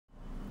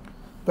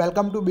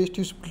Welcome to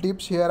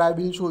BestusefulTips. Here I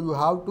will show you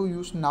how to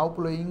use now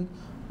playing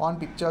on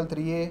Pixel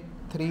 3a,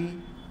 3,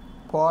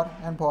 4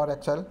 and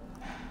 4XL.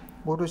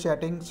 Go to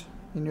settings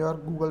in your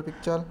Google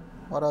Pixel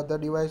or other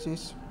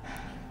devices.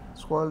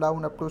 Scroll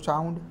down up to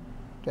sound.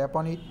 Tap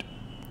on it.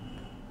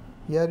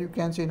 Here you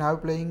can see now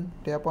playing.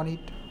 Tap on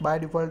it. By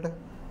default,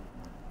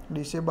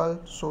 disable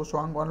show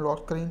song on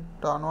lock screen.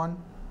 Turn on.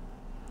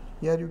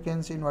 Here you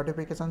can see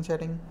notification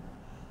setting.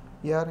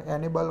 Here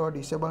enable or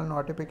disable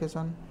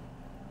notification.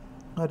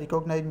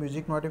 Recognize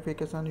music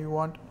notification you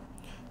want.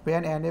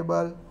 When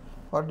enable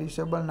or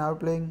disable now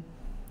playing,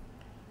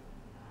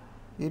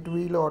 it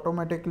will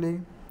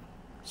automatically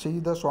see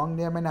the song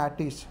name and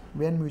artist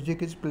when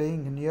music is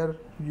playing near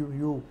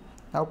you.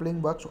 Now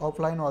playing works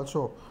offline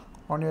also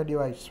on your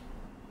device.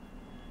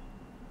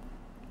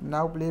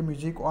 Now play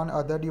music on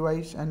other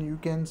device and you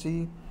can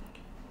see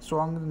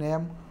song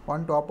name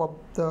on top of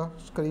the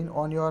screen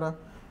on your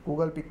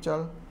Google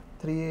Pixel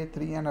 3a,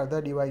 3 and other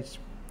device.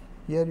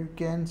 Here you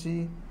can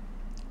see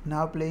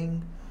now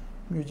playing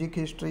music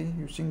history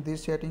using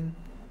this setting.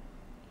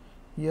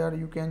 Here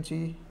you can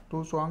see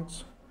two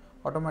songs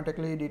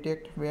automatically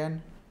detect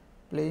when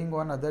playing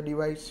on other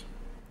device.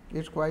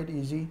 It's quite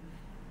easy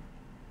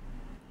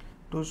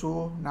to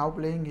show now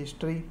playing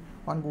history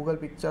on Google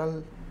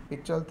Pixel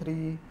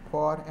 3,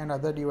 4 and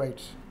other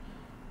device.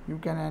 You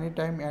can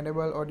anytime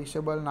enable or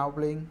disable now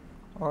playing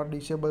or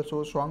disable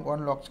show song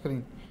on lock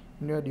screen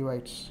in your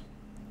device.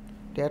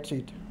 That's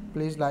it.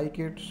 Please like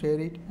it,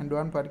 share it and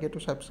don't forget to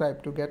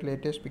subscribe to get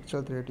latest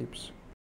Pixel 3 tips.